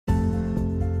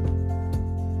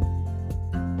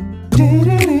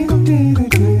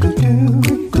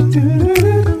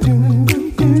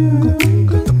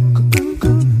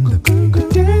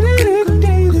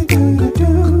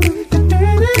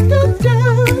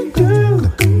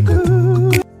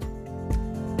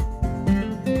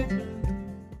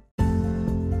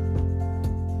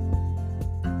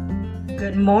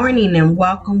Good morning and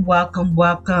welcome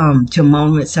to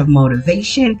Moments of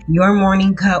Motivation, your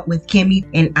morning cup with Kimmy,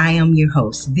 and I am your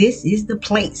host. This is the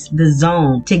place, the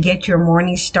zone, to get your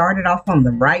morning started off on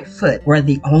the right foot, where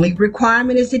the only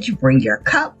requirement is that you bring your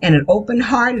cup and an open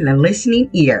heart and a listening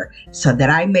ear, so that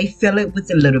I may fill it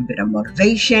with a little bit of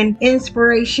motivation,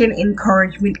 inspiration,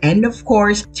 encouragement, and of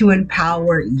course, to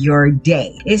empower your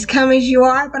day. It's come as you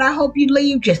are, but I hope you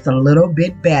leave just a little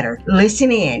bit better.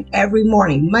 Listen in every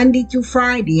morning, Monday through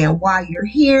Friday, and while you're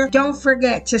here, don't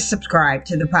forget to subscribe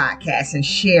to the podcast and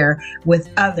share with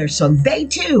others so they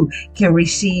too can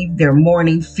receive their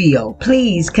morning feel.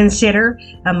 Please consider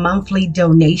a monthly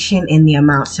donation in the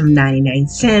amounts of 99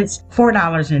 cents,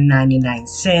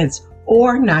 $4.99,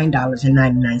 or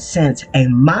 $9.99 a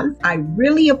month. I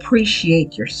really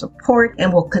appreciate your support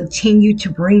and will continue to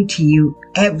bring to you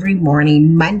every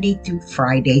morning, Monday through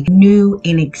Friday, new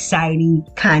and exciting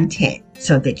content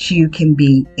so that you can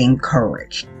be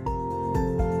encouraged.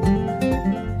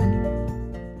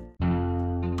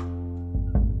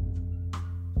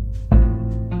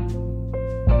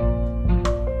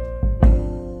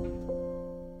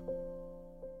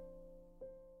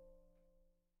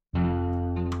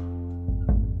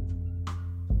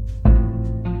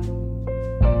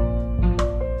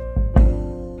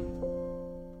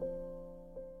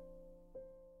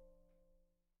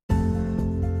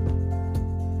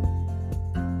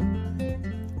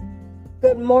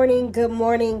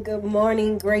 Good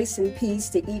morning. Grace and peace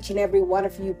to each and every one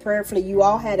of you. Prayerfully, you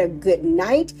all had a good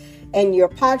night and you're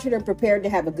postured and prepared to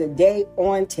have a good day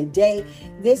on today.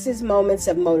 This is Moments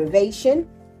of Motivation,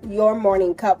 your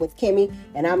morning cup with Kimmy,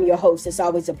 and I'm your host. It's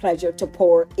always a pleasure to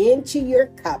pour into your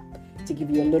cup to give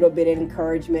you a little bit of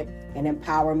encouragement and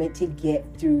empowerment to get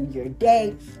through your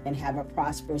day and have a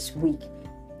prosperous week.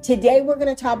 Today, we're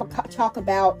going to talk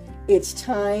about it's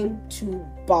time to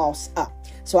boss up.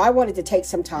 So I wanted to take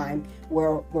some time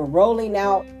where we're rolling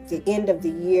out the end of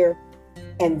the year,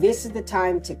 and this is the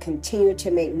time to continue to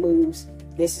make moves.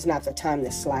 This is not the time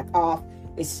to slack off.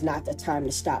 This is not the time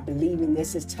to stop believing.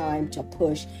 This is time to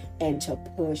push and to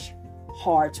push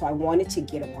hard. So I wanted to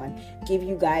get on, give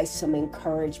you guys some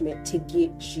encouragement to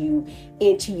get you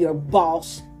into your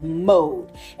boss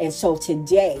mode. And so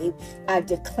today I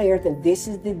declare that this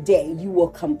is the day you will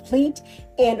complete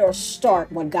and or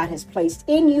start what God has placed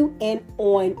in you and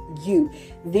on you.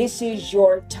 This is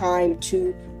your time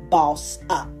to boss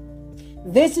up.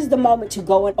 This is the moment to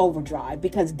go in overdrive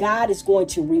because God is going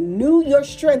to renew your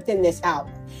strength in this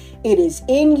hour. It is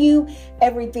in you.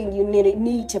 Everything you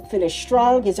need to finish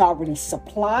strong is already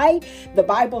supplied. The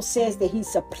Bible says that He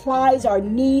supplies our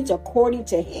needs according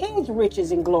to His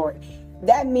riches and glory.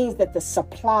 That means that the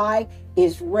supply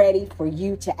is ready for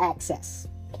you to access.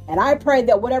 And I pray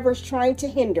that whatever is trying to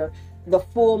hinder the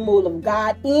full move of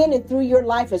God in and through your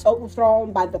life is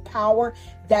overthrown by the power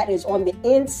that is on the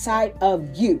inside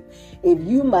of you. If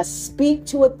you must speak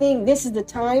to a thing, this is the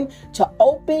time to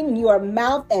open your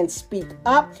mouth and speak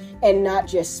up, and not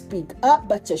just speak up,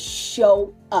 but to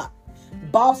show up.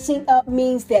 Bossing up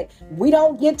means that we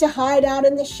don't get to hide out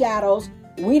in the shadows.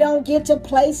 We don't get to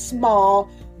play small.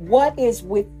 What is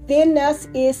within us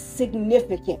is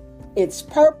significant. It's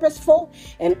purposeful,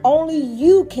 and only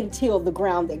you can till the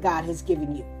ground that God has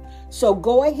given you. So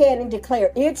go ahead and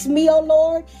declare, it's me, O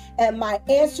Lord, and my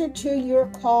answer to your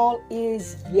call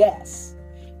is yes.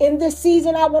 In this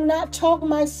season, I will not talk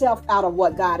myself out of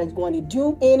what God is going to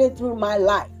do in and through my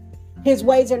life. His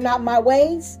ways are not my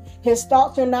ways. His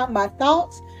thoughts are not my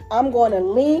thoughts. I'm going to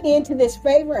lean into this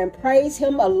favor and praise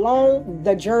Him along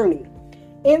the journey.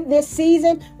 In this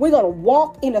season, we're going to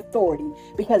walk in authority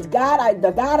because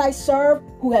the God I serve,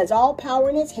 who has all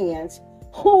power in His hands,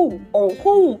 whom or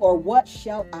what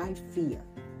shall I fear?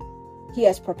 He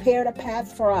has prepared a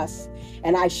path for us,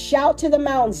 and I shout to the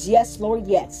mountains, yes, Lord,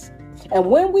 yes. And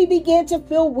when we begin to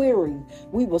feel weary,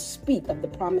 we will speak of the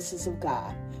promises of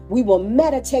God. We will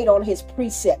meditate on His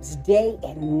precepts day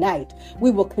and night.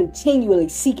 We will continually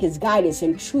seek His guidance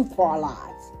and truth for our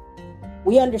lives.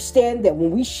 We understand that when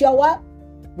we show up,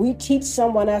 we teach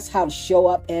someone else how to show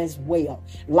up as well.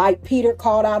 Like Peter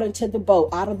called out of the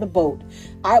boat,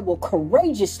 I will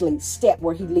courageously step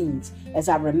where He leads as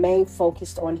I remain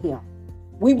focused on Him.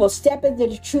 We will step into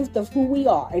the truth of who we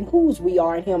are and whose we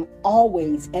are in Him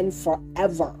always and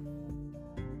forever.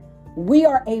 We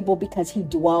are able because He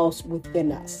dwells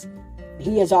within us.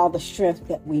 He is all the strength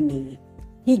that we need.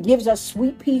 He gives us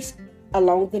sweet peace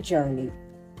along the journey.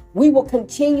 We will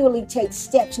continually take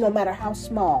steps, no matter how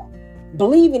small,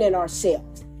 believing in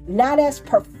ourselves, not as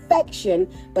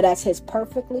perfection, but as His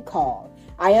perfectly called.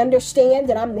 I understand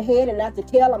that I'm the head and not the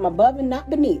tail. I'm above and not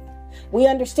beneath. We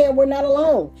understand we're not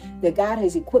alone, that God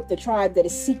has equipped the tribe that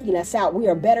is seeking us out. We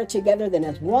are better together than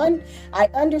as one. I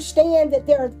understand that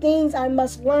there are things I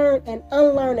must learn and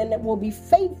unlearn, and that will be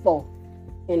faithful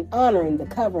in honoring the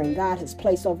covering God has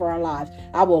placed over our lives.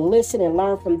 I will listen and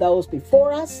learn from those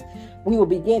before us. We will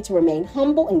begin to remain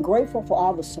humble and grateful for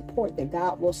all the support that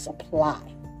God will supply.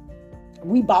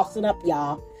 We bossing up,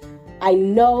 y'all. I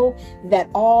know that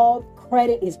all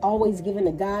credit is always given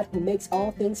to God, who makes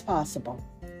all things possible.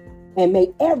 And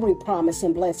may every promise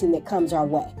and blessing that comes our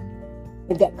way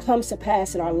and that comes to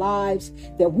pass in our lives,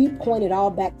 that we point it all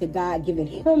back to God, giving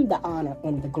Him the honor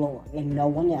and the glory and no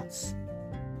one else.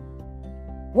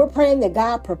 We're praying that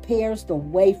God prepares the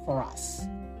way for us,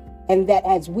 and that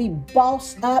as we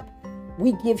boss up,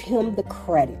 we give Him the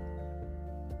credit.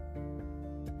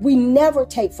 We never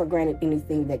take for granted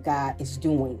anything that God is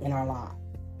doing in our lives.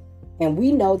 And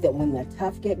we know that when the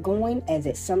tough get going, as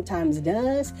it sometimes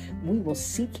does, we will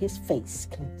seek His face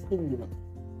continually.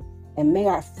 And may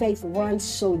our faith run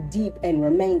so deep and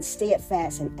remain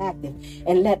steadfast and active,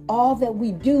 and let all that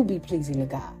we do be pleasing to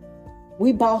God.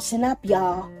 We bossing up,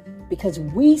 y'all, because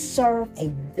we serve a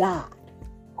God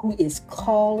who is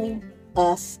calling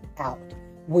us out.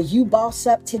 Will you boss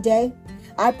up today?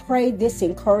 I pray this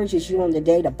encourages you on the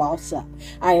day to boss up.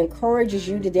 I encourage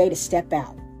you today to step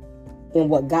out in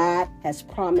what God has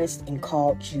promised and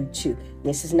called you to.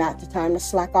 This is not the time to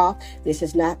slack off. This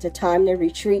is not the time to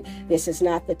retreat. This is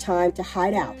not the time to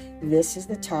hide out. This is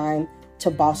the time to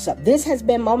boss up. This has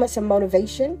been Moments of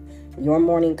Motivation, your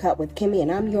morning cup with Kimmy,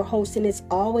 and I'm your host, and it's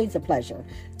always a pleasure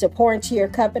to pour into your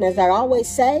cup. And as I always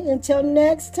say, until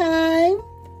next time,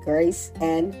 grace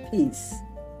and peace.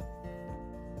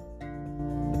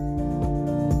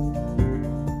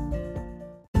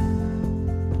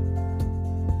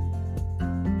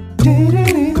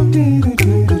 Do